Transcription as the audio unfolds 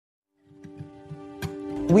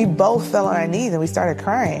We both fell on our knees and we started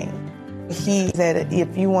crying. He said,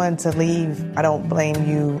 if you want to leave, I don't blame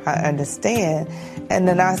you, I understand. And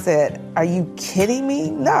then I said, are you kidding me?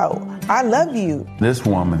 No, I love you. This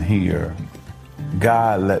woman here,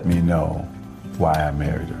 God let me know why I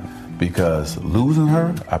married her. Because losing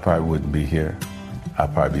her, I probably wouldn't be here.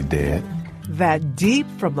 I'd probably be dead. That deep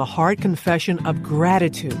from the heart confession of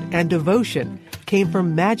gratitude and devotion came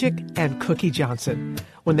from Magic and Cookie Johnson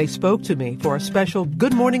when they spoke to me for a special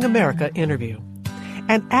Good Morning America interview.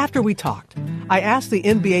 And after we talked, I asked the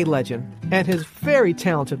NBA legend and his very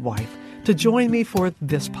talented wife to join me for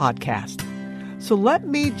this podcast. So let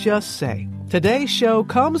me just say, today's show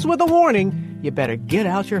comes with a warning. You better get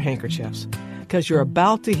out your handkerchiefs, because you're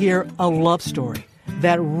about to hear a love story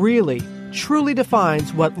that really, truly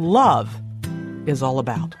defines what love is all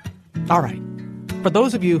about. All right. For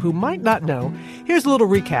those of you who might not know, here's a little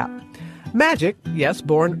recap. Magic, yes,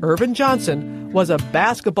 born Irvin Johnson, was a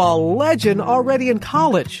basketball legend already in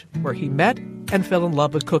college, where he met and fell in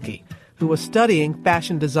love with Cookie, who was studying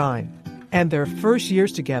fashion design. And their first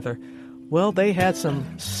years together, well, they had some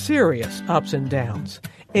serious ups and downs,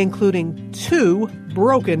 including 2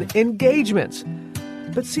 broken engagements.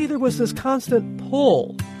 But see, there was this constant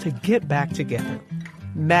pull to get back together.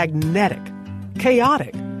 Magnetic,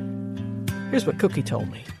 chaotic. Here's what Cookie told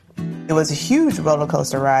me. It was a huge roller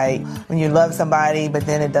coaster ride when you love somebody, but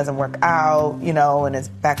then it doesn't work out, and it's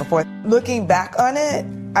back and forth. Looking back on it,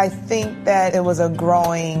 I think that it was a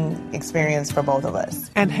growing experience for both of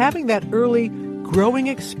us. And having that early growing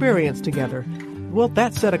experience together, well,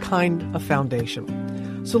 that set a kind of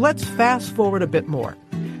foundation. So let's fast forward a bit more.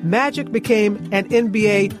 Magic became an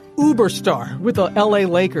NBA uber star with the LA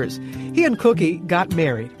Lakers. He and Cookie got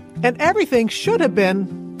married, and everything should have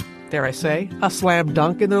been, dare I say, a slam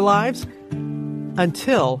dunk in their lives,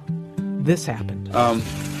 until this happened.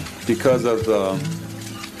 Because of the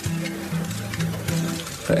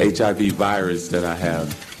HIV virus that I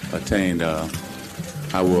have attained,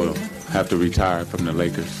 I will have to retire from the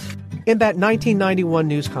Lakers. In that 1991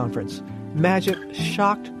 news conference, Magic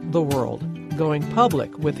shocked the world, going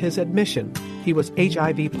public with his admission he was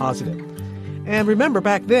HIV positive. And remember,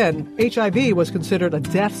 back then, HIV was considered a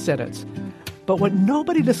death sentence. But what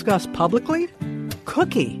nobody discussed publicly,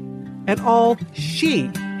 Cookie and all she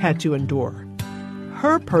had to endure.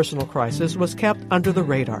 Her personal crisis was kept under the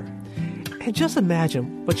radar. And just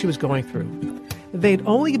imagine what she was going through. They'd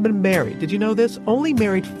only been married, did you know this? Only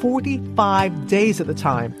married 45 days at the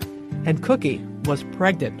time. And Cookie was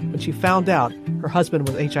pregnant when she found out her husband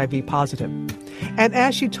was HIV positive. And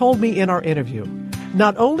as she told me in our interview,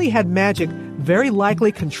 not only had Magic very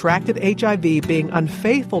likely contracted HIV being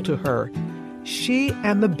unfaithful to her, she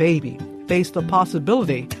and the baby faced the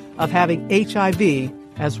possibility of having HIV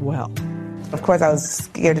as well. Of course, I was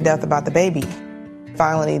scared to death about the baby.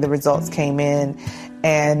 Finally, the results came in,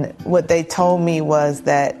 and what they told me was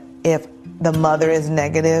that if the mother is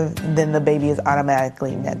negative, then the baby is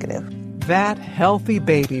automatically negative. That healthy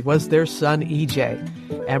baby was their son, EJ,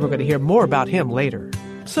 and we're going to hear more about him later.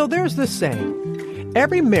 So there's this saying,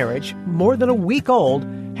 every marriage more than a week old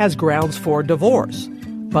has grounds for divorce.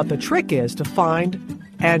 But the trick is to find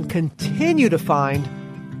and continue to find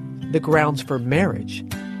the grounds for marriage.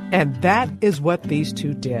 And that is what these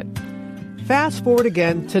two did. Fast forward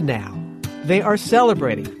again to now. They are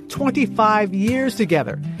celebrating 25 years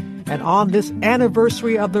together. And on this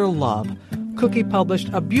anniversary of their love, Cookie published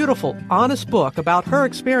a beautiful, honest book about her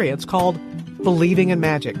experience called Believing in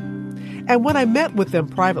Magic. And when I met with them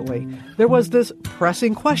privately, there was this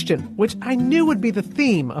pressing question, which I knew would be the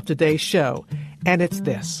theme of today's show. And it's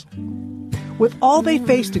this. With all they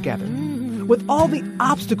faced together, with all the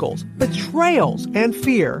obstacles, betrayals, and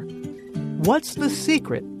fear, what's the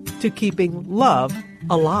secret to keeping love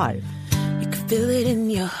alive? You can feel it in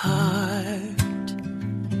your heart.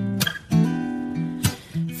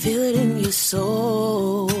 Feel it in your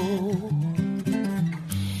soul.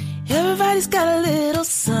 Everybody's got a little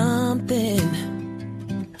something.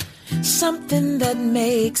 Something that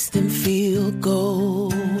makes them feel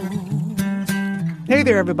gold. Hey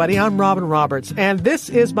there, everybody. I'm Robin Roberts, and this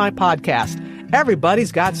is my podcast,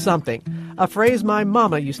 Everybody's Got Something, a phrase my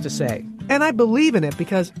mama used to say. And I believe in it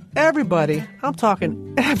because everybody, I'm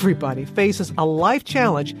talking everybody, faces a life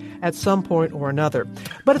challenge at some point or another.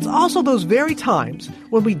 But it's also those very times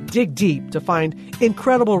when we dig deep to find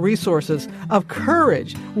incredible resources of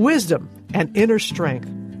courage, wisdom, and inner strength,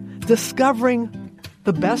 discovering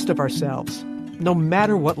the best of ourselves, no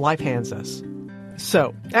matter what life hands us.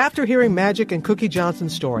 So, after hearing Magic and Cookie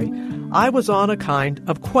Johnson's story, I was on a kind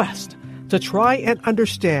of quest to try and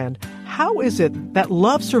understand how is it that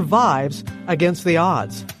love survives against the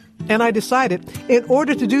odds? And I decided, in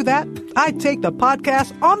order to do that, I'd take the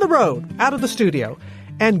podcast on the road, out of the studio,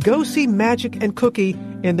 and go see Magic and Cookie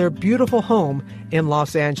in their beautiful home in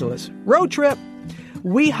Los Angeles. Road trip.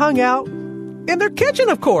 We hung out in their kitchen,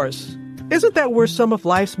 of course. Isn't that where some of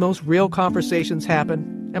life's most real conversations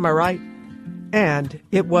happen? Am I right? And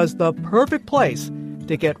it was the perfect place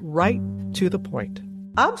to get right to the point.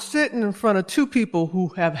 I'm sitting in front of two people who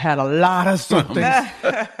have had a lot of something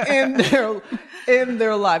in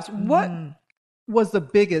their lives. What was the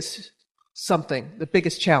biggest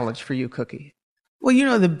challenge for you, Cookie?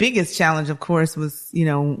 Well, the biggest challenge, of course, was,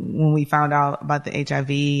 when we found out about the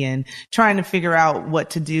HIV and trying to figure out what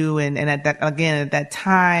to do. And at that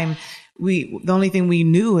time, the only thing we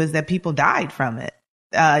knew is that people died from it.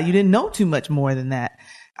 You didn't know too much more than that.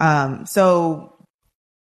 So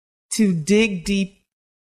to dig deep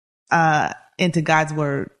into God's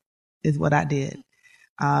word is what I did.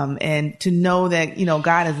 And to know that,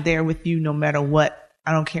 God is there with you no matter what.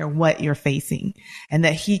 I don't care what you're facing, and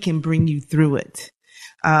that he can bring you through it.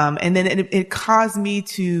 And then it caused me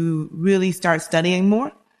to really start studying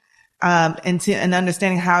more, and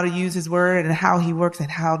understanding how to use his word and how he works and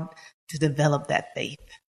how to develop that faith.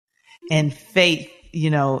 And faith,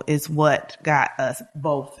 is what got us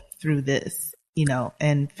both through this,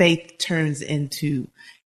 and faith turns into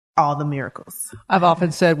all the miracles. I've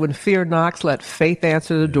often said, when fear knocks, let faith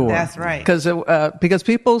answer the door. That's right. Because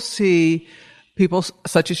people see people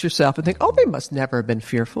such as yourself and think, oh, they must never have been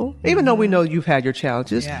fearful, even though we know you've had your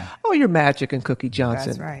challenges. Yeah. Oh, you're Magic and Cookie Johnson.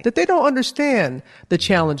 That's right. That they don't understand the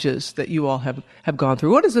challenges that you all have gone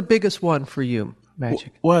through. What is the biggest one for you,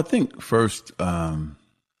 Magic? Well, I think first,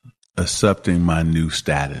 accepting my new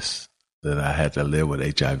status, that I had to live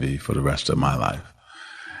with HIV for the rest of my life.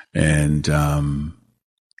 And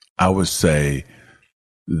I would say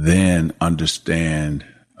then understand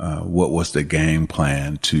what was the game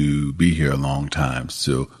plan to be here a long time.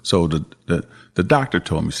 So the doctor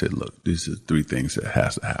told me, said, look, these are three things that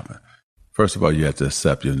has to happen. First of all, you have to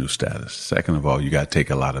accept your new status. Second of all, you got to take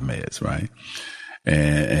a lot of meds, right?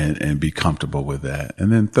 And be comfortable with that.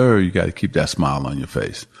 And then third, you got to keep that smile on your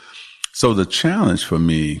face. So the challenge for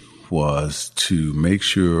me was to make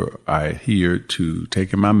sure I adhered to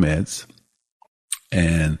taking my meds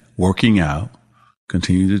and working out,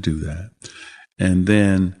 continue to do that. And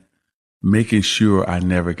then making sure I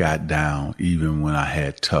never got down, even when I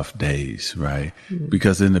had tough days, right? Mm-hmm.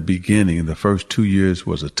 Because in the beginning, the first 2 years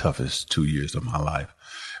was the toughest 2 years of my life.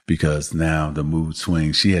 Because now the mood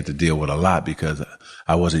swings, she had to deal with a lot because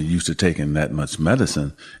I wasn't used to taking that much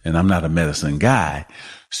medicine, and I'm not a medicine guy.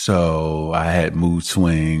 So I had mood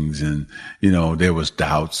swings, and, there was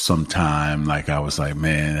doubts sometime. Like I was like,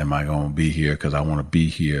 man, am I going to be here? Because I want to be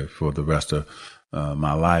here for the rest of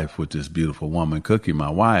my life with this beautiful woman, Cookie, my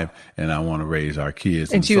wife, and I want to raise our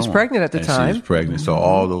kids. And she was pregnant at the time. She was pregnant. Mm-hmm. So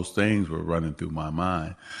all those things were running through my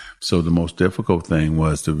mind. So the most difficult thing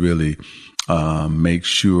was to really make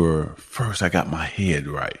sure first I got my head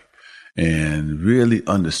right and really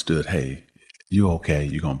understood, hey, you're okay.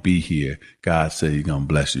 You're going to be here. God said he's going to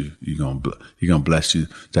bless you. He's going to bless you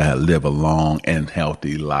to live a long and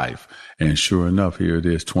healthy life. And sure enough, here it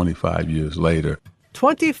is 25 years later.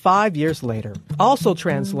 25 years later also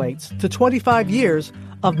translates to 25 years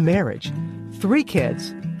of marriage, 3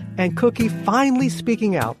 kids, and Cookie finally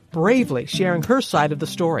speaking out, bravely sharing her side of the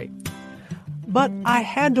story. But I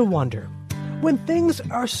had to wonder, when things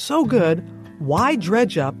are so good, why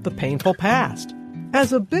dredge up the painful past?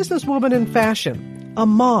 As a businesswoman in fashion, a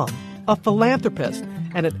mom, a philanthropist,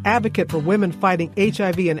 and an advocate for women fighting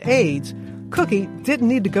HIV and AIDS, Cookie didn't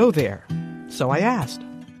need to go there. So I asked.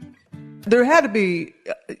 There had to be,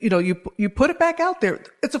 you put it back out there.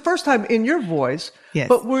 It's the first time in your voice. Yes.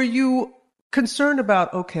 But were you concerned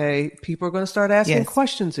about, okay, people are going to start asking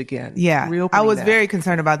questions again? Yeah. I was very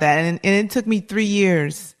concerned about that. And it took me 3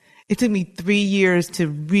 years. It took me 3 years to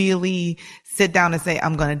really sit down and say,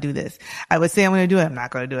 I'm going to do this. I would say I'm going to do it. I'm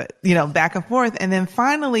not going to do it, back and forth. And then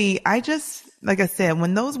finally, like I said,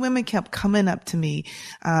 when those women kept coming up to me,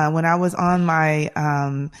 when I was on my,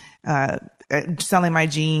 selling my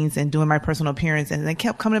jeans and doing my personal appearance, and they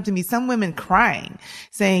kept coming up to me, some women crying,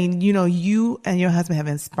 saying, you and your husband have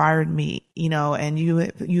inspired me, and you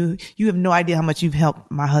have no idea how much you've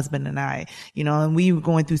helped my husband and I, and we were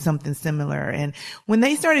going through something similar. And when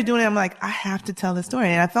they started doing it, I'm like, I have to tell the story.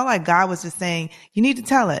 And I felt like God was just saying, you need to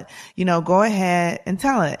tell it, go ahead and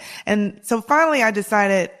tell it. And so finally I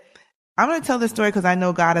decided, I'm going to tell this story because I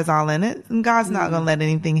know God is all in it, and God's not going to let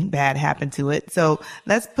anything bad happen to it. So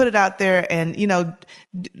let's put it out there and,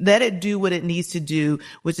 let it do what it needs to do,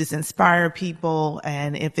 which is inspire people.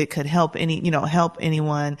 And if it could help help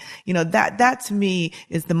anyone, that to me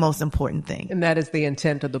is the most important thing. And that is the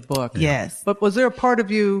intent of the book. Yes. But was there a part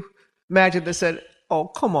of you, Magic, that said, oh,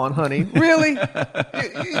 come on, honey. Really?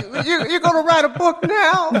 You're going to write a book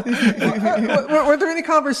now? Were there any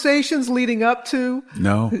conversations leading up to?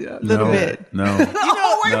 No. A little bit. No.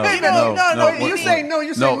 Wait a minute. No. You're saying no.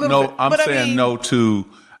 You're saying little bit. I'm saying no to,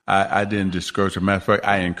 I didn't discourage her. Matter of fact,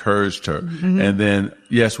 I encouraged her. Mm-hmm. And then,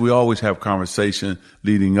 yes, we always have conversation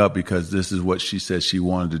leading up because this is what she said she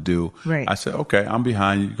wanted to do. Right. I said, okay, I'm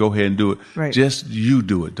behind you. Go ahead and do it. Right. Just you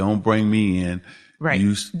do it. Don't bring me in. Right.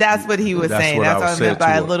 That's what he was saying. That's what I meant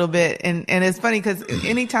by a little bit. And it's funny because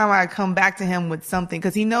anytime I come back to him with something,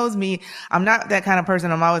 because he knows me, I'm not that kind of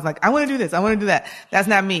person. I'm always like, I want to do this. I want to do that. That's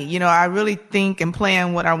not me. I really think and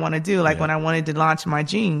plan what I want to do. Like when I wanted to launch my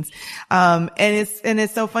jeans. And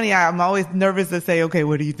it's so funny. I'm always nervous to say, okay,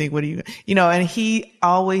 what do you think? What do you, and he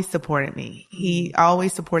always supported me. He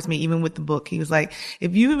always supports me, even with the book. He was like,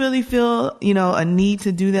 if you really feel, a need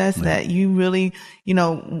to do this, that you really,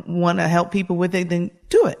 want to help people with it, then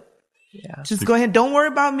do it. Yeah. Just go ahead. Don't worry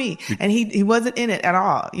about me. And he wasn't in it at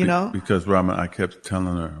all, Because Robin, I kept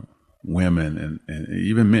telling her, women and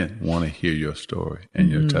even men want to hear your story and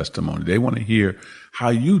your testimony. They want to hear how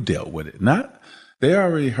you dealt with it. They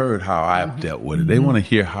already heard how I've dealt with it. They want to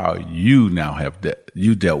hear how you now have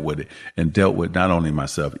you dealt with it and dealt with not only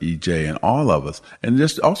myself, EJ, and all of us, and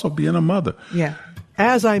just also being a mother. Yeah.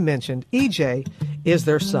 As I mentioned, EJ is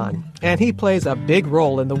their son, and he plays a big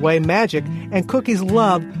role in the way Magic and Cookie's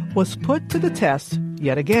love was put to the test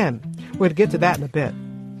yet again. We'll get to that in a bit.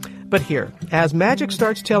 But here, as Magic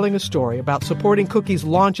starts telling a story about supporting Cookie's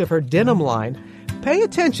launch of her denim line, pay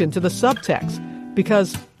attention to the subtext,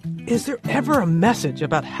 because is there ever a message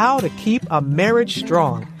about how to keep a marriage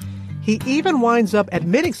strong? He even winds up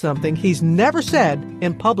admitting something he's never said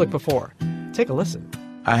in public before. Take a listen.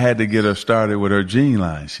 I had to get her started with her jean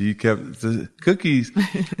line. She kept the Cookies.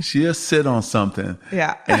 She'll sit on something.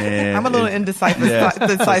 Yeah. And I'm a little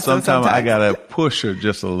indecisive. Sometimes I got to push her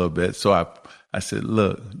just a little bit. So I said,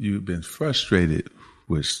 look, you've been frustrated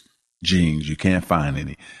with jeans. You can't find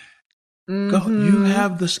any. Mm-hmm. Go, you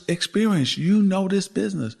have this experience. You know this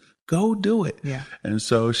business. Go do it. Yeah. And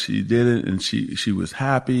so she did it, and she was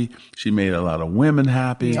happy. She made a lot of women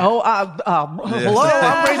happy. Yeah. Hello,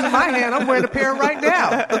 I'm raising my hand. I'm wearing a pair right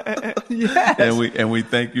now. Yes. And we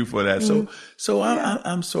thank you for that. So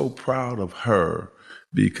I'm so proud of her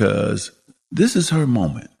because this is her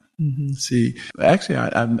moment. Mm-hmm. See, actually,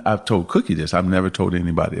 I've told Cookie this. I've never told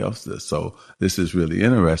anybody else this. So this is really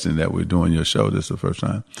interesting that we're doing your show. This is the first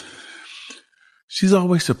time. She's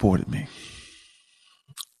always supported me.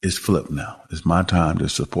 It's flipped now. It's my time to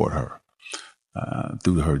support her.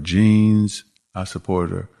 Through her jeans, I support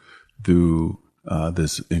her. Through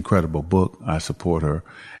this incredible book, I support her.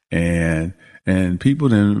 And people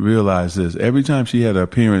didn't realize this. Every time she had an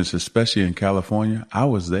appearance, especially in California, I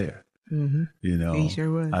was there. Mm-hmm. He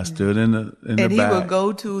sure was. I stood in the and back. He would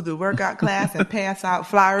go to the workout class and pass out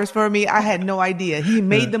flyers for me. I had no idea. He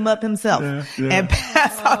made them up himself and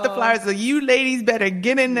pass out the flyers. So you ladies better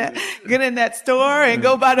get in that store and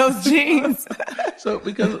go buy those jeans. So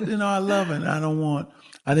because I love it. I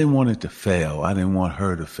didn't want it to fail. I didn't want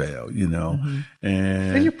her to fail. Mm-hmm.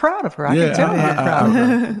 And you're proud of her. I can tell you're proud of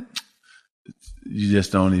her. You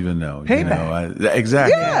just don't even know. Payback.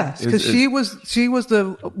 Exactly. Yes, because she was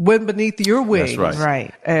the wind beneath your wings. That's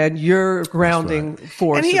right. And your grounding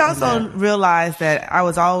force. And he also realized that I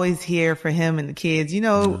was always here for him and the kids.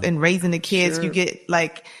 In raising the kids, you get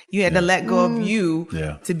you had to let go of you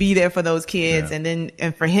to be there for those kids. Yeah.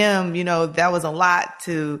 And for him, that was a lot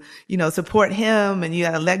to, support him, and you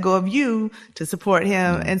had to let go of you to support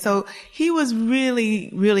him. Mm. And so he was really,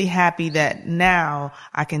 really happy that now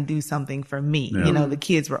I can do something for me. Yeah. The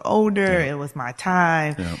kids were older. Yeah. It was my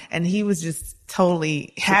time. Yeah. And he was just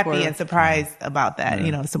totally happy and surprised about that,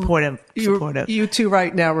 supportive. You two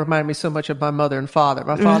right now remind me so much of my mother and father.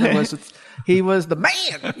 My father he was the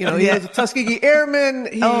man, he was a Tuskegee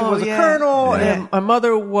Airman. He was a colonel, and my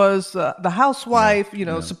mother was the housewife,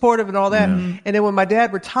 supportive and all that. Yeah. And then when my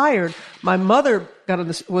dad retired, my mother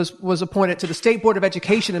was appointed to the State Board of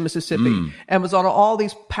Education in Mississippi and was on all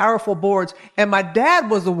these powerful boards. And my dad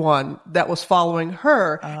was the one that was following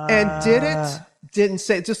her and didn't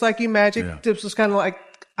say, just like you, Magic. This was kind of like,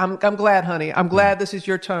 I'm glad, honey. I'm glad this is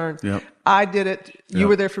your turn. Yep. I did it. You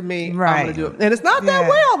were there for me. Right. I'm going to do it. And it's not that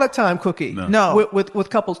way all the time, Cookie. No. With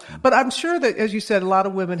couples. But I'm sure that, as you said, a lot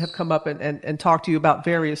of women have come up and talked to you about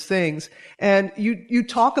various things. And you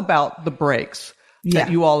talk about the breaks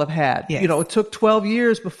that you all have had. Yes. You know, it took 12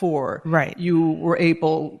 years before you were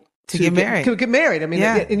able to get married. To get married. I mean,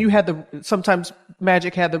 and you had sometimes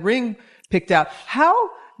Magic had the ring picked out. How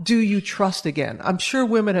do you trust again? I'm sure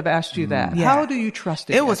women have asked you that. Yeah. How do you trust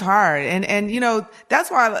again? It was hard. And, you know, that's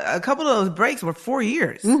why a couple of those breaks were 4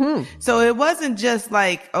 years. Mm-hmm. So it wasn't just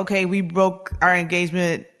like, okay, we broke our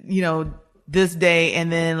engagement, you know, this day.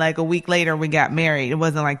 And then like a week later we got married. It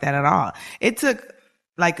wasn't like that at all. It took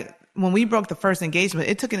like, when we broke the first engagement,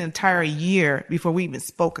 it took an entire year before we even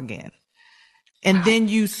spoke again. And then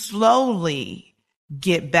you slowly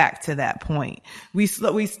get back to that point.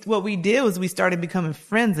 What we did was we started becoming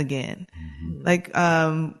friends again. Mm-hmm. Like,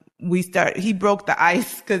 he broke the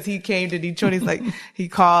ice because he came to Detroit. He's like, he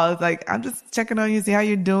called, like, I'm just checking on you, see how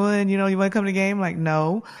you're doing. You know, you want to come to the game? I'm like,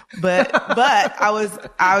 no, but I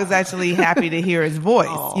was actually happy to hear his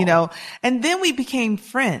voice, you know, and then we became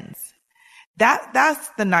friends. That's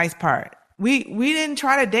the nice part. We didn't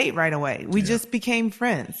try to date right away. We just became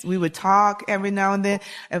friends. We would talk every now and then.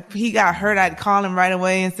 If he got hurt, I'd call him right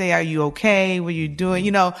away and say, are you okay? What are you doing?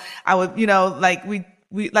 You know, I would, you know, like we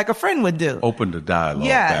like a friend would do. Open the dialogue.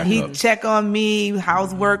 Yeah. He'd check on me.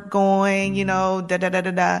 How's work going? You know,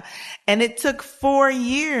 And it took 4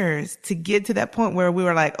 years to get to that point where we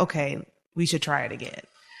were like, okay, we should try it again.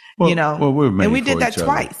 Well, you know, we were made and we for did that each other.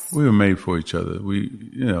 twice. We were made for each other.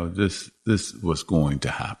 You know, this was going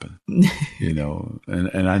to happen, you know,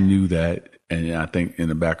 and I knew that. And I think in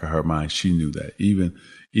the back of her mind, she knew that.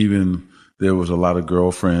 Even there was a lot of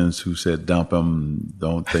girlfriends who said, dump him,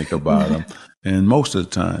 don't think about him. And most of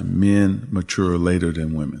the time, men mature later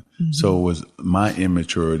than women. Mm-hmm. So it was my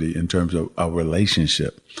immaturity in terms of a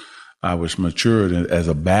relationship. I was matured as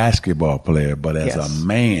a basketball player, but as a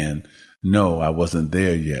man, no, I wasn't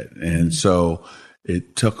there yet. And so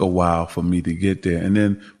it took a while for me to get there. And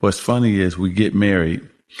then what's funny is we get married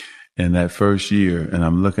in that first year, and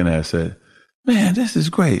I'm looking at it and said, man, this is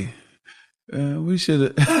great. We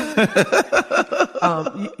should have.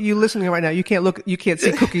 You listening right now, you can't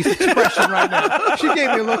see Cookie's expression right now. She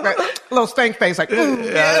gave me a look, like a little stank face, like,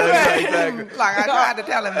 exactly. Like I tried to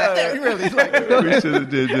tell him that. Really, like, we should have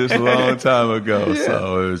did this a long time ago.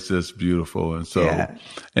 So it was just beautiful. And so,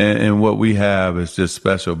 and what we have is just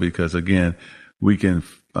special because again, we can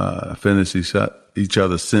finish each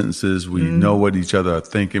other's sentences. We know what each other are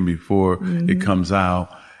thinking before it comes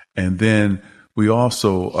out. And then we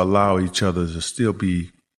also allow each other to still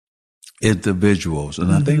be individuals.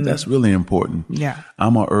 And I think that's really important. Yeah.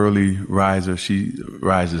 I'm an early riser. She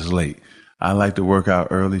rises late. I like to work out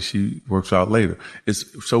early. She works out later.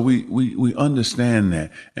 So we understand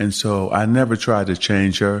that. And so I never tried to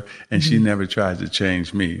change her and she never tried to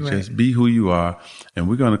change me. Right. Just be who you are. And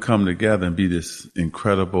we're going to come together and be this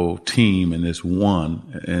incredible team and this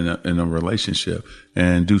one in a relationship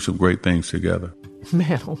and do some great things together.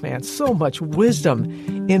 Man, oh man, so much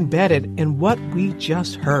wisdom embedded in what we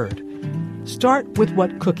just heard. Start with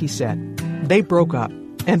what Cookie said. They broke up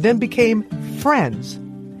and then became friends.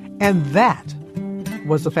 And that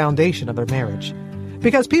was the foundation of their marriage.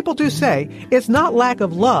 Because people do say it's not lack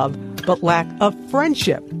of love, but lack of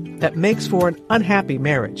friendship that makes for an unhappy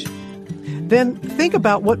marriage. Then think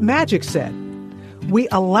about what Magic said. We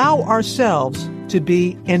allow ourselves to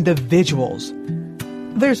be individuals.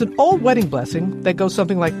 There's an old wedding blessing that goes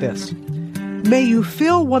something like this. May you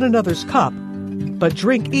fill one another's cup, but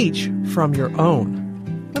drink each from your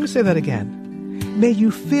own. Let me say that again. May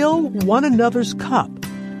you fill one another's cup,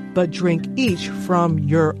 but drink each from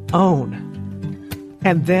your own.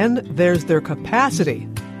 And then there's their capacity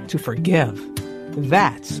to forgive.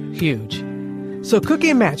 That's huge. So Cookie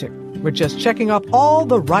and Magic were just checking off all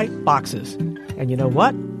the right boxes. And you know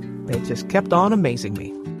what? They just kept on amazing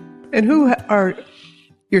me. And who are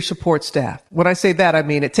your support staff? When I say that, I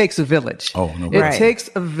mean it takes a village. Oh, no. It takes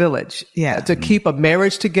a village to keep a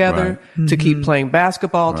marriage together, to keep playing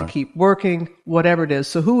basketball, to keep working, whatever it is.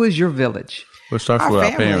 So who is your village? Well, it starts with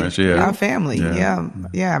our parents, Our family,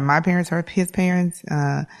 yeah. My parents are his parents.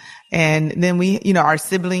 And then we, you know, our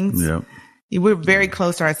siblings. Yeah. We're very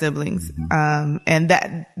close to our siblings. And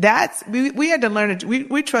that's, we had to learn to,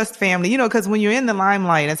 we trust family, you know, cause when you're in the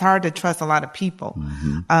limelight, it's hard to trust a lot of people.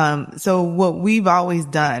 So what we've always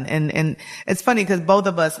done, and it's funny cause both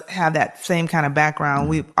of us have that same kind of background.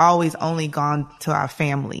 We've always only gone to our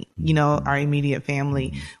family, you know, our immediate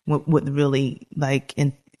family with really like,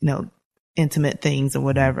 intimate things or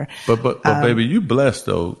whatever. But baby, you blessed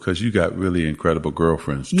though, because you got really incredible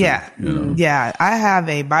girlfriends too, Yeah. you know? Yeah. I have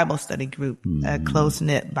a Bible study group, a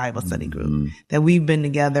close-knit Bible study group that we've been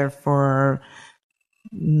together for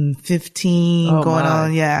 15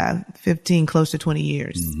 close to 20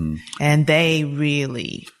 years. And they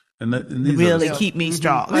really keep me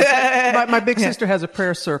strong. My big sister has a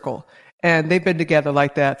prayer circle, and they've been together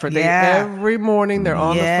like that every morning. They're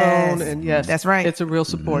on the phone, and yes, that's right. It's a real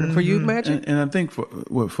support. And for you, Magic? And I think for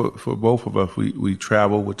both of us, we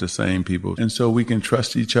travel with the same people, and so we can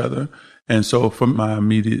trust each other. And so for my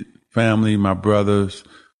immediate family, my brothers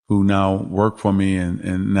who now work for me,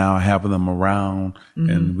 and now I have them around,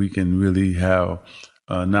 and we can really have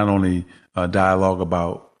not only a dialogue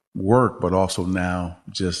about work, but also now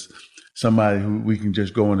just somebody who we can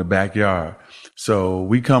just go in the backyard. So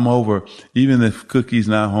we come over, even if Cookie's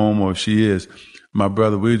not home or if she is, my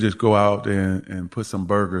brother, we'll just go out there and put some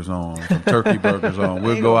burgers on, some turkey burgers on.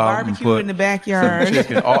 We'll go out and put in the backyard some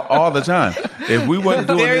chicken all the time. If we wasn't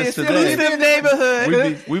doing this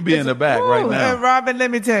today, we'd be in the back right now. And Robin,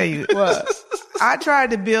 let me tell you, I tried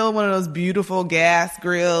to build one of those beautiful gas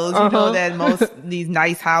grills, you know, that most these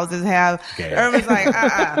nice houses have. Everyone's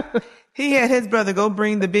like, He had his brother go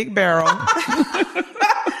bring the big barrel.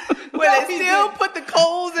 Where they still put the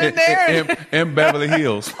coals in there. In Beverly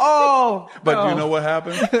Hills. But you know what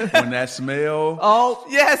happened? When that smell. Oh,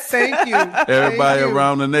 yes, thank you. Everybody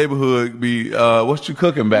around the neighborhood be, what you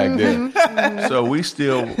cooking back there? So we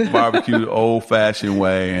still barbecue the old fashioned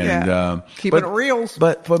way. And, keeping it real.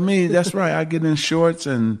 But for me, that's right. I get in shorts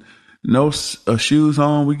and no shoes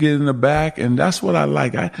on. We get in the back, and that's what I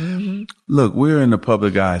like. Look, we're in the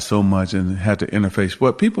public eye so much and have to interface.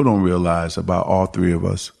 What people don't realize about all three of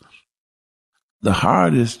us, the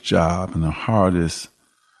hardest job and the hardest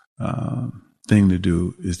thing to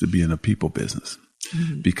do is to be in a people business,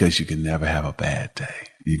 because you can never have a bad day.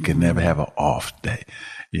 You can never have an off day,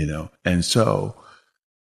 you know. And so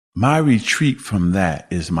my retreat from that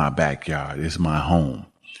is my backyard, is my home.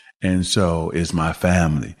 And so is my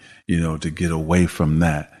family, you know, to get away from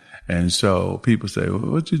that. And so people say,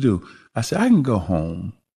 well, what'd you do? I said, I can go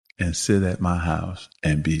home and sit at my house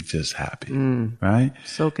and be just happy. Right?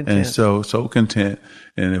 So content. And so content.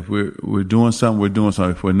 And if we're doing something, we're doing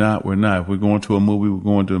something. If we're not, we're not. If we're going to a movie, we're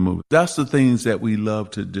going to a movie. That's the things that we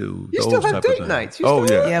love to do. You still have date nights. Yeah.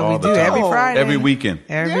 Yeah, we do every Friday. Every weekend.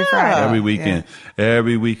 Every Friday. Every weekend. Yeah.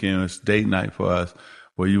 Every weekend. It's date night for us.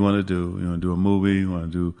 What you want to do? You want to do a movie? You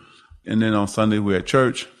want to do... And then on Sunday, we're at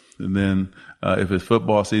church. And then if it's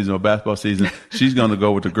football season or basketball season, she's going to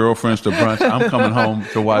go with the girlfriends to brunch. I'm coming home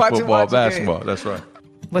to watch football, basketball. That's right.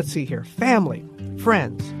 Let's see here. Family,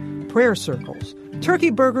 friends, prayer circles, turkey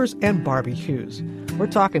burgers, and barbecues. We're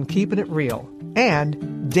talking keeping it real.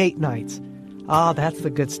 And date nights. That's the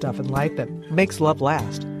good stuff in life that makes love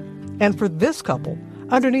last. And for this couple,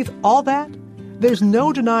 underneath all that, there's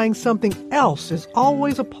no denying something else is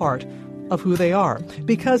always a part of who they are,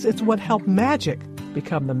 because it's what helped Magic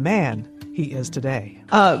become the man he is today.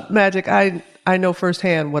 Magic, I know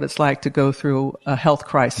firsthand what it's like to go through a health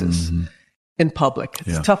crisis in public.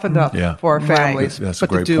 It's tough enough for our families, That's but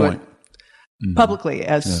a great to do point. it publicly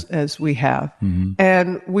as we have.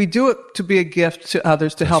 And we do it to be a gift to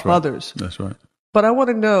others, to help others. That's right. But I want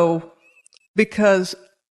to know, because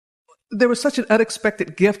there was such an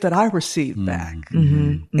unexpected gift that I received back.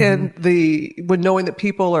 And when knowing that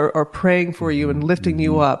people are praying for you and lifting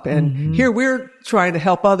you up, and here we're trying to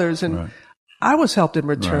help others, and I was helped in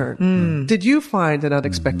return. Did you find an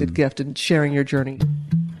unexpected gift in sharing your journey?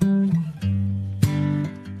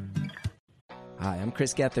 Hi, I'm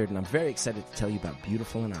Chris Gethard, and I'm very excited to tell you about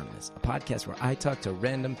Beautiful Anonymous, a podcast where I talk to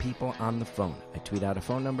random people on the phone. I tweet out a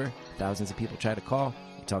phone number, thousands of people try to call.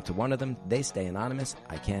 You talk to one of them, they stay anonymous,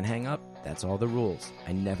 I can't hang up, that's all the rules.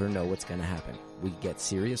 I never know what's going to happen. We get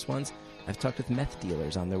serious ones. I've talked with meth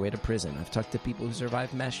dealers on their way to prison. I've talked to people who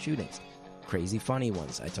survived mass shootings. Crazy funny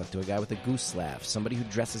ones. I talked to a guy with a goose laugh, somebody who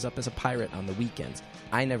dresses up as a pirate on the weekends.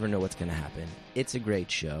 I never know what's going to happen. It's a great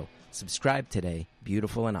show. Subscribe today,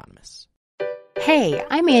 Beautiful Anonymous. Hey,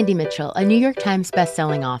 I'm Andy Mitchell, a New York Times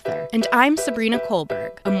bestselling author. And I'm Sabrina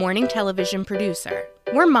Kohlberg, a morning television producer.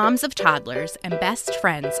 We're moms of toddlers and best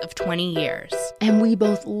friends of 20 years. And we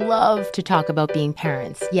both love to talk about being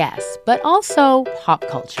parents, yes, but also pop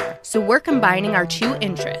culture. So we're combining our two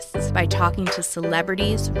interests by talking to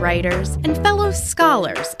celebrities, writers, and fellow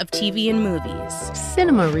scholars of TV and movies.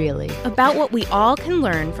 Cinema, really. About what we all can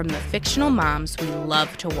learn from the fictional moms we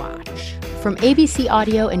love to watch. From ABC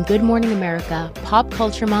Audio and Good Morning America, Pop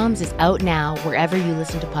Culture Moms is out now wherever you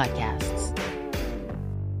listen to podcasts.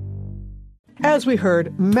 As we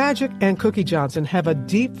heard, Magic and Cookie Johnson have a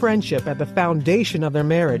deep friendship at the foundation of their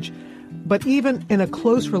marriage. But even in a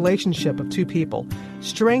close relationship of two people,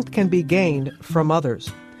 strength can be gained from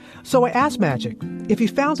others. So I asked Magic if he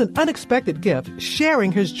found an unexpected gift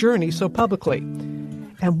sharing his journey so publicly.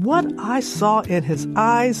 And what I saw in his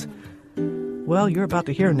eyes, well, you're about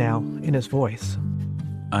to hear now in his voice.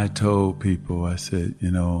 I told people, I said,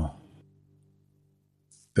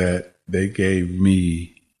 that they gave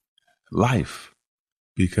me life,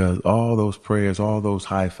 because all those prayers, all those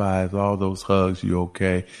high fives, all those hugs, you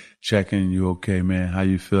okay, checking, you okay, man, how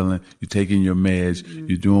you feeling, you taking your meds,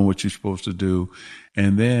 you're doing what you're supposed to do.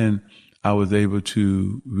 And then I was able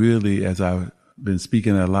to really, as I've been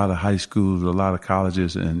speaking at a lot of high schools, a lot of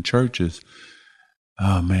colleges and churches,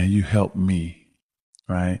 oh man, you helped me,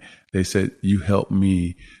 right? They said, you helped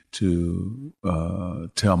me to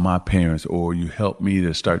tell my parents, or you helped me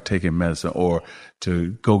to start taking medicine, or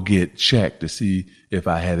to go get checked to see if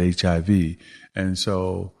I had HIV. And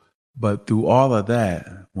so, but through all of that,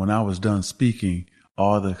 when I was done speaking,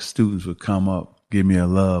 all the students would come up, give me a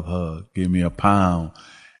love hug, give me a pound.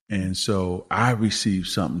 And so I received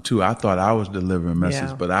something too. I thought I was delivering a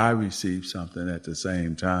message, but I received something at the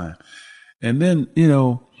same time. And then,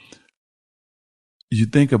 you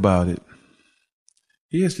think about it.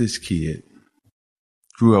 Here's this kid,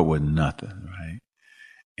 grew up with nothing, right?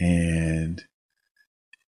 And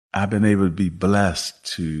I've been able to be blessed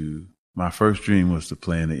to, my first dream was to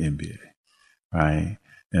play in the NBA, right?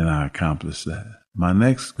 And I accomplished that. My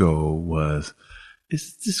next goal was,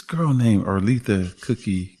 it's this girl named Erletha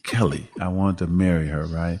Cookie Kelly. I wanted to marry her,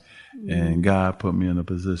 right? And God put me in a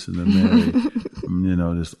position to marry,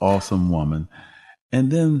 this awesome woman.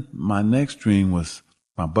 And then my next dream was,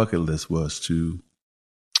 my bucket list was to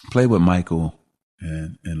play with Michael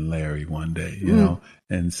and Larry one day, you know?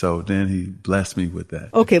 And so then he blessed me with that.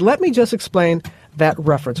 Okay, let me just explain that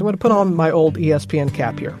reference. I'm going to put on my old ESPN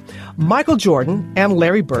cap here. Michael Jordan and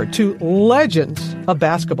Larry Bird, two legends of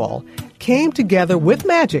basketball, came together with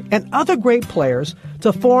Magic and other great players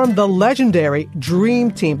to form the legendary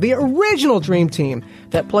Dream Team, the original Dream Team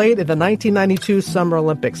that played in the 1992 Summer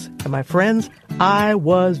Olympics. And my friends, I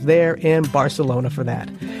was there in Barcelona for that.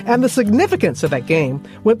 And the significance of that game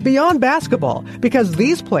went beyond basketball, because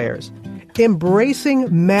these players,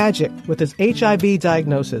 embracing Magic with his HIV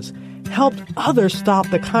diagnosis, helped others stop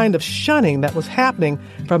the kind of shunning that was happening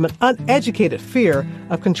from an uneducated fear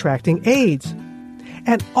of contracting AIDS.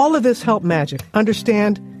 And all of this helped Magic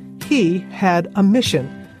understand he had a mission,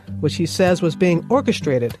 which he says was being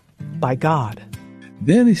orchestrated by God.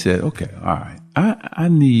 Then he said, okay, all right, I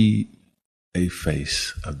need a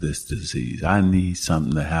face of this disease. I need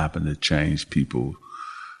something to happen to change people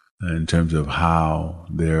in terms of how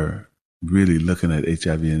they're really looking at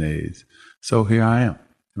HIV and AIDS. So here I am,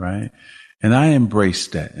 right? And I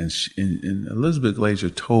embraced that. And Elizabeth Glaser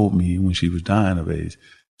told me when she was dying of AIDS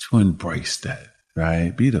to embrace that,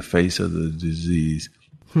 right? Be the face of the disease.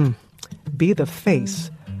 Be the face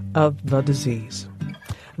of the disease.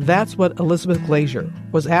 That's what Elizabeth Glaser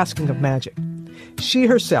was asking of Magic. She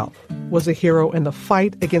herself was a hero in the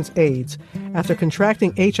fight against AIDS after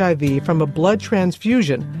contracting HIV from a blood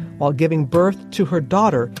transfusion while giving birth to her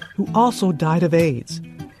daughter, who also died of AIDS.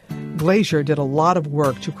 Glaser did a lot of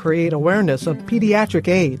work to create awareness of pediatric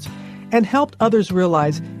AIDS and helped others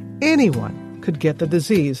realize anyone could get the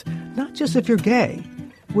disease, not just if you're gay,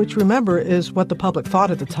 which, remember, is what the public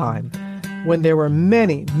thought at the time, when there were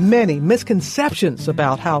many, many misconceptions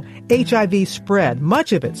about how HIV spread,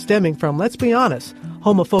 much of it stemming from, let's be honest,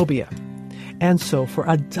 homophobia. And so for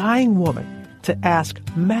a dying woman to ask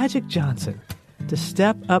Magic Johnson to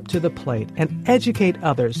step up to the plate and educate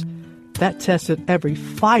others, that tested every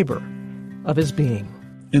fiber of his being.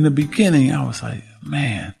 In the beginning, I was like,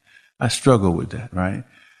 man, I struggled with that, right?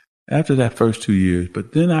 After that first 2 years,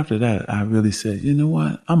 but then after that, I really said, you know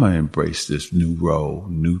what? I'm going to embrace this new role,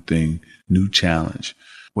 new thing, new challenge.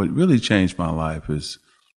 What really changed my life is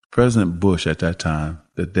President Bush at that time,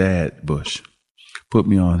 the dad Bush, put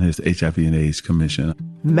me on his HIV and AIDS commission.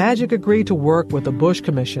 Magic agreed to work with the Bush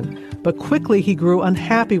Commission, but quickly he grew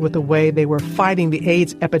unhappy with the way they were fighting the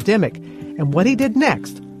AIDS epidemic. And what he did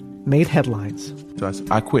next made headlines. So I said,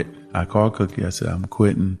 I quit. I called Cookie. I said, I'm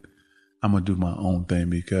quitting. I'm going to do my own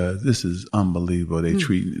thing because this is unbelievable. They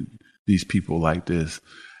treat these people like this.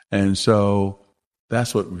 And so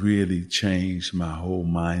that's what really changed my whole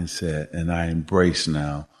mindset. And I embrace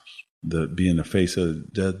now being the face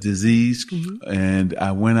of the disease. And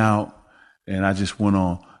I went out and I just went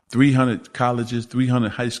on 300 colleges,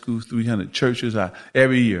 300 high schools, 300 churches.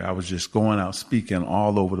 Every year I was just going out speaking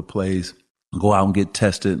all over the place. Go out and get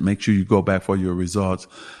tested. Make sure you go back for your results.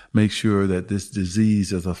 Make sure that this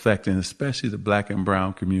disease is affecting especially the Black and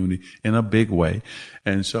brown community in a big way.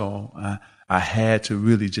 And so I had to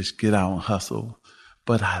really just get out and hustle.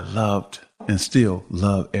 But I loved and still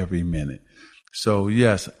love every minute. So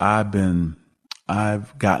yes, I've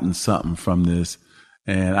gotten something from this,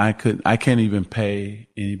 and I can't even pay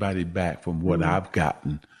anybody back from what I've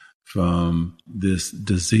gotten from this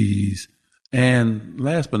disease. And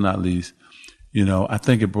last but not least, I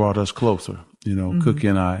think it brought us closer, Cookie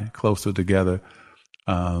and I closer together.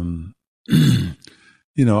 I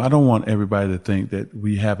don't want everybody to think that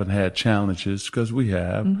we haven't had challenges, because we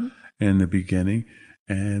have in the beginning,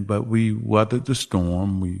 but we weathered the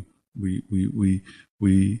storm. We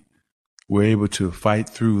were able to fight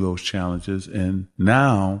through those challenges, and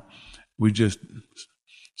now we just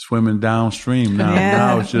swimming downstream now. Yeah.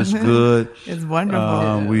 Now it's just good. It's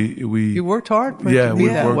wonderful. You worked hard for it to be we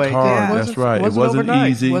that worked way. hard. That's right. It wasn't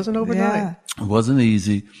easy. It wasn't overnight. Yeah. It wasn't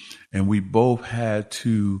easy. And we both had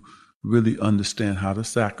to really understand how to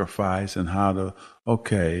sacrifice and how to,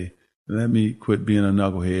 okay, let me quit being a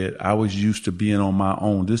knucklehead. I was used to being on my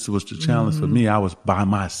own. This was the challenge for me. I was by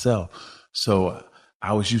myself. So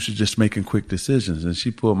I was used to just making quick decisions. And she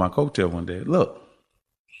pulled my coattail one day. Look,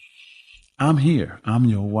 I'm here. I'm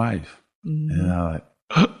your wife. And I'm like,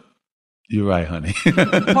 you're right, honey.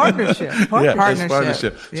 Partnership. Yeah, it's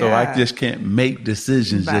partnership. So Yeah. I just can't make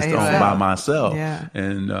decisions By just yourself. by myself. Yeah.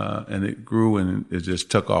 And it grew, and it just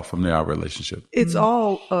took off from there, our relationship. It's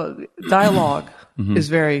all dialogue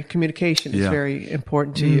communication is Yeah. very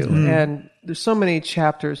important to you. And there's so many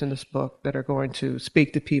chapters in this book that are going to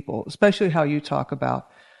speak to people, especially how you talk about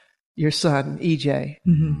your son, EJ.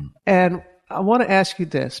 And I want to ask you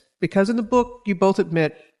this, because in the book, you both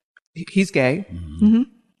admit he's gay.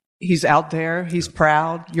 He's out there. He's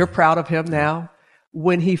proud. You're proud of him now.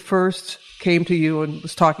 When he first came to you and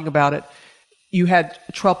was talking about it, you had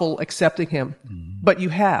trouble accepting him, but you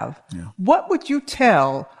have. Yeah. What would you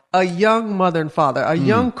tell a young mother and father, a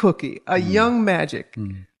young Cookie, a young Magic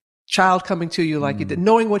child coming to you like you did,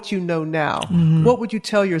 knowing what you know now? What would you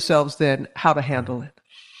tell yourselves then how to handle it?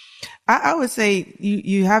 I would say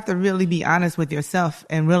you have to really be honest with yourself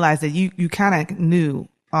and realize that you kind of knew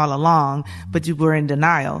all along, but you were in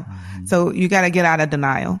denial. So you got to get out of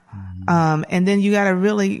denial. And then you got to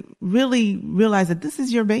really, really realize that this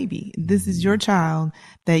is your baby. This is your child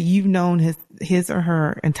that you've known his or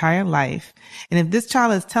her entire life. And if this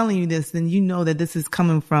child is telling you this, then you know that this is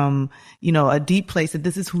coming from, a deep place, that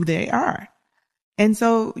this is who they are. And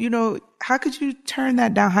so, how could you turn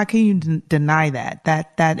that down? How can you deny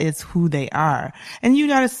that is who they are? And you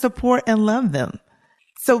got to support and love them.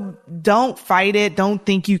 So don't fight it. Don't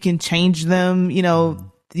think you can change them.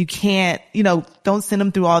 You can't, don't send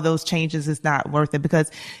them through all those changes. It's not worth it,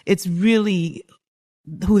 because it's really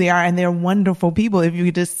who they are, and they're wonderful people. If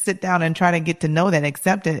you just sit down and try to get to know that,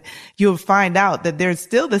 accept it, you'll find out that they're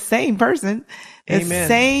still the same person, the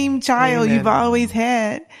same child you've always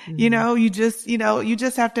had. You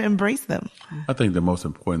just have to embrace them. I think the most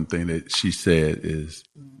important thing that she said is,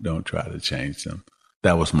 don't try to change them.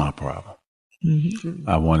 That was my problem.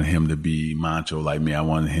 I wanted him to be macho like me. I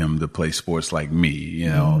wanted him to play sports like me,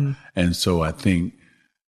 And so I think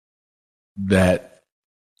that,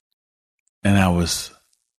 and I was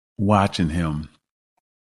watching him,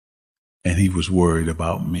 and he was worried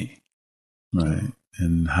about me, right?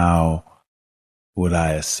 And how would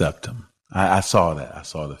I accept him? I saw that. I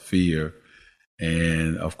saw the fear.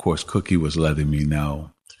 And of course, Cookie was letting me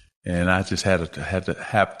know. And I just had to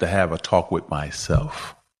have a talk with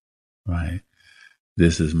myself, right?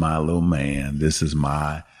 This is my little man. This is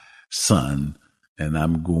my son. And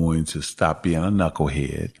I'm going to stop being a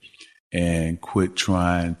knucklehead and quit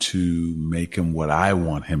trying to make him what I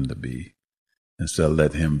want him to be, instead of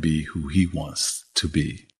let him be who he wants to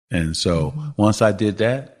be. And so once I did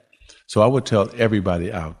that, so I would tell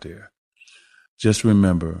everybody out there, just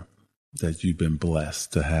remember that you've been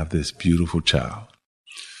blessed to have this beautiful child.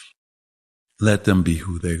 Let them be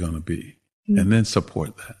who they're going to be. And then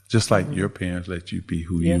support that, just like your parents let you be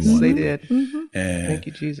who you want. Yes, they did. And, thank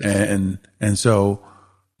you, Jesus. And so,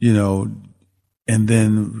 and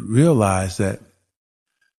then realize that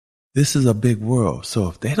this is a big world. So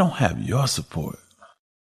if they don't have your support,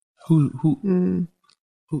 who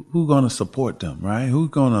going to support them, right? Who's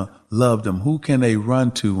going to love them? Who can they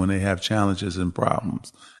run to when they have challenges and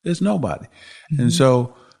problems? There's nobody. And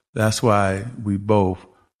so that's why we both,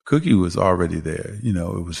 Cookie was already there.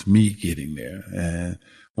 It was me getting there. And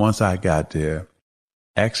once I got there,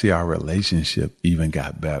 actually our relationship even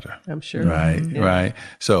got better. I'm sure. Right. Yeah. Right.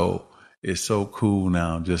 So it's so cool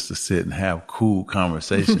now just to sit and have cool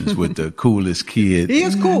conversations with the coolest kid. He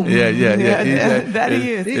is cool. Yeah. That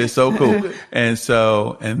he is. It's so cool. And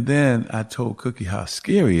then I told Cookie how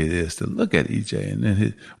scary it is to look at EJ. And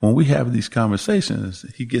then when we have these conversations,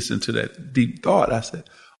 he gets into that deep thought. I said,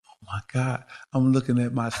 oh my God, I'm looking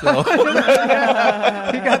at myself. He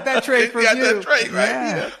got that trait from you. Got that trait, right?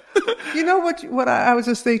 Yeah. You know what I was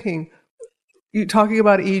just thinking? You talking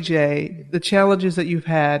about EJ, the challenges that you've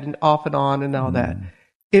had and off and on and all that.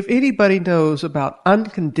 If anybody knows about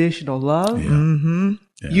unconditional love,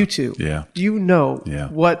 you two, you know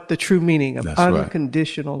what the true meaning of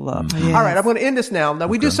unconditional love. Yes. All right, I'm going to end this now. Now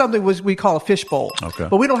we do something we call a fishbowl,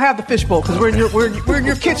 but we don't have the fishbowl because we're in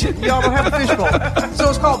your kitchen. Y'all don't have a fishbowl, so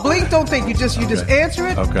it's called Blink Don't Think. You just answer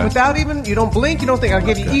it without even, you don't blink, you don't think. I'll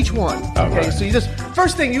give you each one. Okay, so you just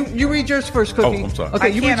first thing you read yours first, Cookie. Oh, I'm sorry.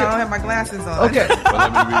 Okay, I don't have my glasses on. Okay. Well,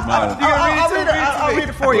 let me read mine. I'll read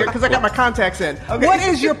it for you because I got my contacts in. Okay. What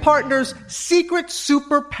is your partner's secret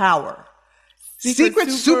superpower? Secret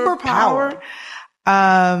superpower?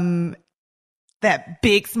 That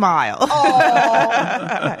big smile.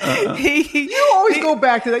 You always go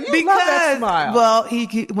back to that. You love that smile. Well,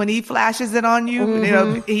 he when he flashes it on you, you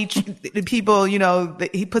know, people, you know,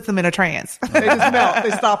 he puts them in a trance. They just melt. They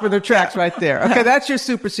stop in their tracks right there. Okay, that's your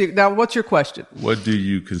super secret. Now, what's your question? What do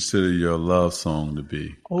you consider your love song to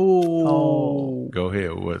be? Oh. Go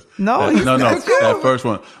ahead. What? No, That first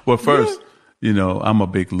one. Well, first, you know, I'm a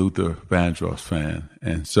big Luther Vandross fan.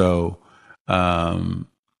 And so,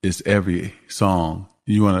 it's every song.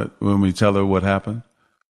 You want me to tell her what happened?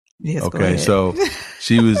 Yes, okay. So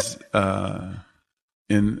she was,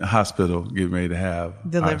 in the hospital getting ready to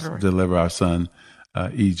deliver our son,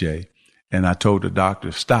 EJ. And I told the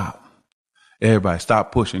doctor, stop. Everybody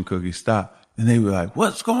stop pushing, Cookie, stop. And they were like,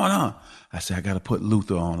 what's going on? I said, I got to put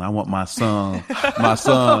Luther on. I want my son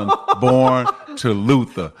born to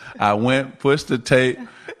Luther. I went, pushed the tape,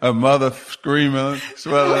 a mother screaming,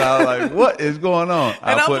 swelling out like, what is going on?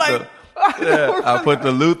 I put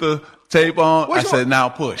the Luther tape on. I said, now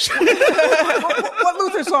push. What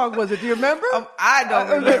Luther song was it? Do you remember? I don't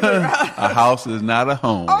remember. A house is not a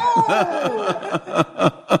home. Oh.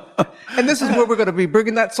 And this is where we're going to be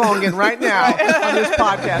bringing that song in right now on this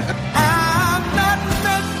podcast. I'm not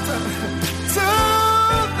meant to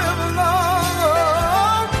live alone.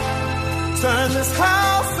 Turn this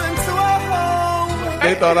house into a home.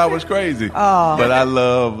 They thought I was crazy. But I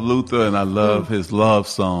love Luther and I love his love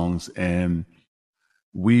songs. And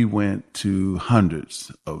we went to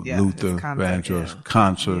hundreds of Luther Vandross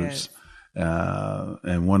concerts.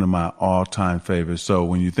 And one of my all-time favorites. So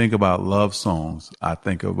when you think about love songs, I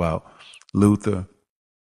think about Luther,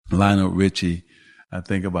 Lionel Richie. I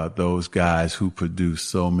think about those guys who produced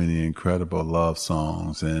so many incredible love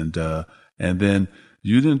songs. And then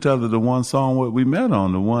you didn't tell her the one song what we met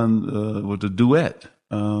on, the one with the duet.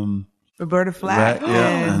 Roberta Flack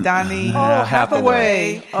and Donny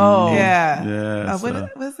Hathaway. Oh, yeah. Yes.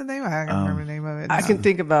 What's the name? I can't remember the name of it. I can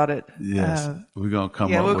think about it. Yes. We're going to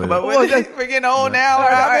come up we'll with come up with it. We're getting old now.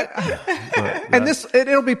 And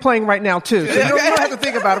it'll be playing right now, too. So you don't have to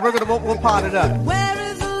think about it. We'll pot it up. Where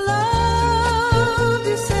is the love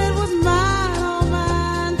you said was mine, all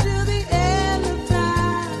mine till the end of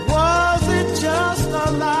time? Was it just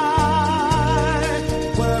a lie?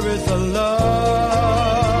 Where is the love?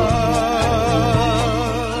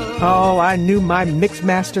 Oh, I knew my mix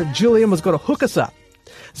master Julian was going to hook us up.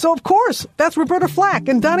 So, of course, that's Roberta Flack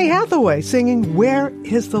and Donny Hathaway singing Where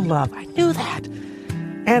is the Love? I knew that.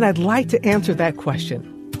 And I'd like to answer that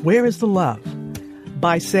question, where is the love?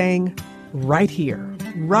 By saying right here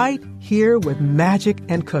with Magic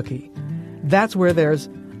and Cookie. That's where there's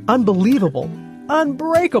unbelievable,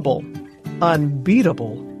 unbreakable,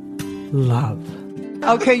 unbeatable love.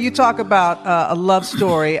 Okay, you talk about a love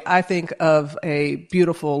story. I think of a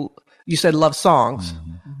beautiful, you said love songs.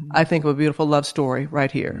 I think of a beautiful love story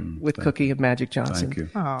right here with Cookie and Magic Johnson.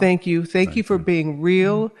 Thank you. Thank you for being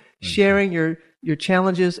real, sharing your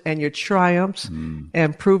challenges and your triumphs,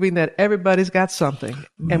 and proving that everybody's got something.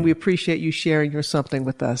 And we appreciate you sharing your something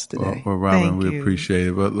with us today. Well, Robin, we appreciate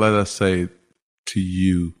it. But let us say to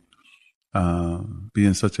you,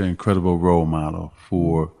 being such an incredible role model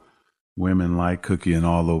for women like Cookie and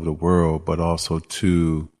all over the world, but also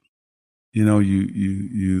to, you know,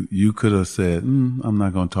 you could have said, I'm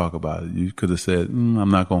not going to talk about it. You could have said,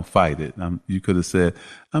 I'm not going to fight it. You could have said,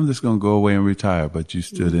 I'm just going to go away and retire. But you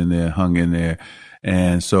stood in there, hung in there.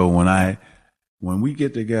 And so when we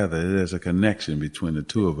get together, there's a connection between the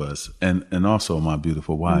two of us and also my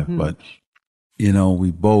beautiful wife. But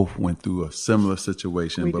we both went through a similar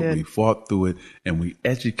situation, but we fought through it, and we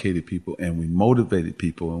educated people, and we motivated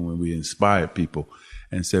people, and when we inspired people,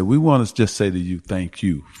 and said, we want to just say to you, thank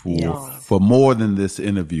you for more than this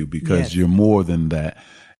interview, because you're more than that,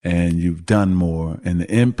 and you've done more, and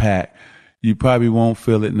the impact, you probably won't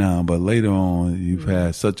feel it now, but later on, you've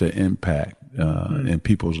had such an impact in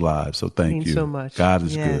people's lives. So thank you so much. God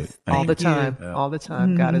is good. All the time. All the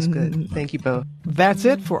time. God is good. Thank you both. That's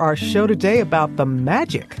it for our show today about the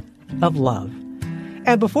magic of love.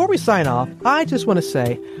 And before we sign off, I just want to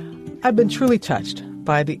say I've been truly touched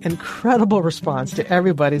by the incredible response to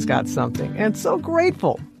Everybody's Got Something, and so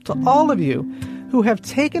grateful to all of you who have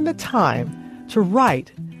taken the time to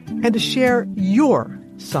write and to share your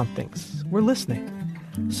somethings. We're listening.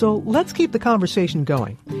 So let's keep the conversation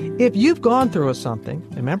going. If you've gone through a something,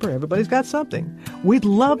 remember, everybody's got something. We'd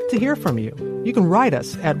love to hear from you. You can write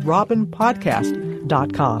us at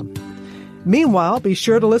robinpodcast.com. Meanwhile, be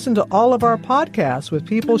sure to listen to all of our podcasts with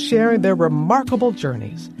people sharing their remarkable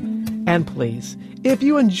journeys. And please, if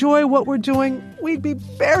you enjoy what we're doing, we'd be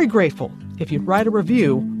very grateful if you'd write a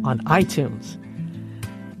review on iTunes.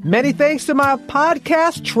 Many thanks to my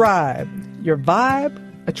podcast tribe. Your vibe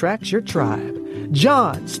attracts your tribe.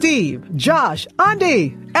 John, Steve, Josh,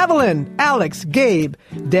 Andy, Evelyn, Alex, Gabe,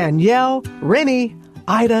 Danielle, Rennie,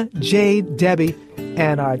 Ida, Jade, Debbie,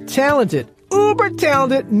 and our talented,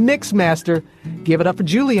 uber-talented mixmaster. Give it up for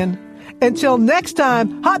Julian. Until next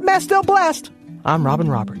time, hot mess still blessed. I'm Robin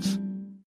Roberts.